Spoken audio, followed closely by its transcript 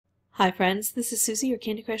Hi friends, this is Susie, your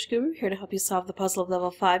Candy Crush Guru, here to help you solve the puzzle of level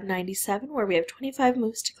 597, where we have 25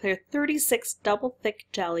 moves to clear 36 double thick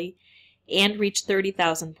jelly and reach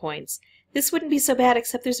 30,000 points. This wouldn't be so bad,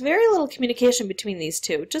 except there's very little communication between these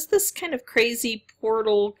two, just this kind of crazy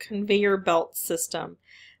portal conveyor belt system.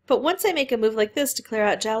 But once I make a move like this to clear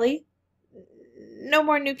out jelly, no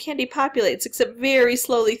more new candy populates, except very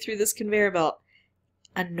slowly through this conveyor belt.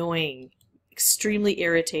 Annoying. Extremely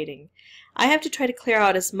irritating. I have to try to clear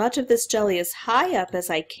out as much of this jelly as high up as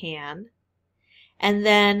I can, and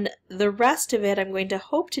then the rest of it I'm going to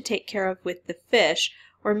hope to take care of with the fish,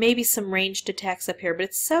 or maybe some ranged attacks up here, but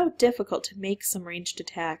it's so difficult to make some ranged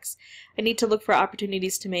attacks. I need to look for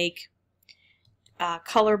opportunities to make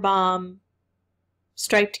color bomb,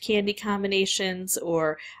 striped candy combinations,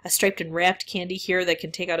 or a striped and wrapped candy here that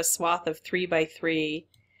can take out a swath of 3x3,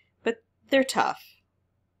 but they're tough.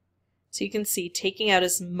 So you can see, taking out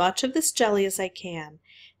as much of this jelly as I can.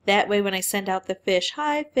 That way when I send out the fish,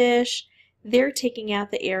 hi fish, they're taking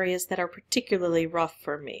out the areas that are particularly rough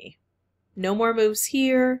for me. No more moves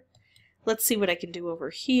here. Let's see what I can do over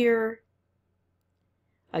here.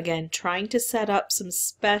 Again, trying to set up some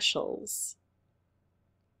specials.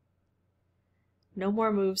 No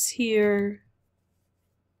more moves here.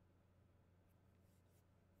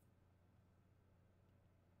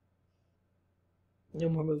 No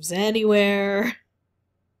more moves anywhere.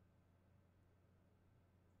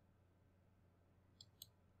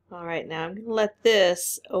 Alright, now I'm going to let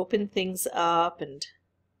this open things up, and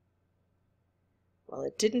well,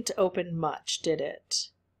 it didn't open much, did it?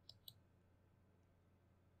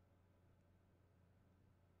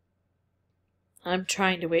 I'm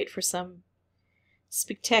trying to wait for some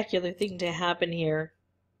spectacular thing to happen here.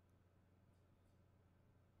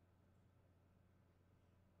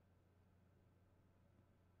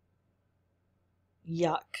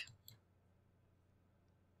 Yuck.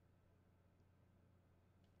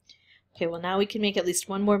 Okay, well now we can make at least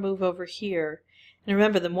one more move over here. And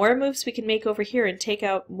remember, the more moves we can make over here and take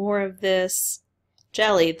out more of this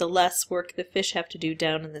jelly, the less work the fish have to do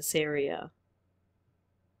down in this area.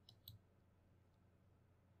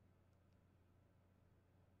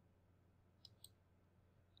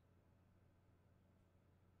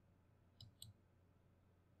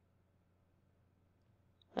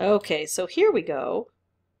 Okay, so here we go.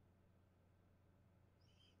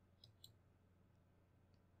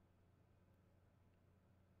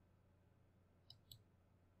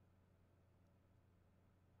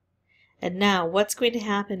 And now what's going to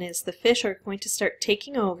happen is the fish are going to start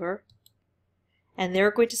taking over, and they're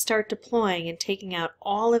going to start deploying and taking out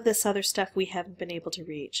all of this other stuff we haven't been able to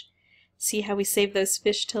reach. See how we save those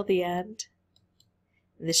fish till the end?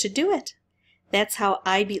 And this should do it. That's how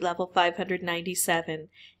I beat level 597.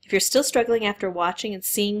 If you're still struggling after watching and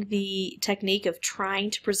seeing the technique of trying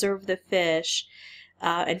to preserve the fish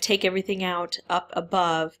and take everything out up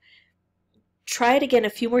above, try it again a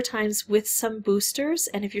few more times with some boosters,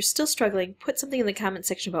 and if you're still struggling, put something in the comment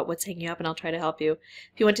section about what's hanging you up and I'll try to help you.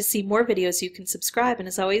 If you want to see more videos, you can subscribe, and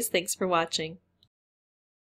as always, thanks for watching.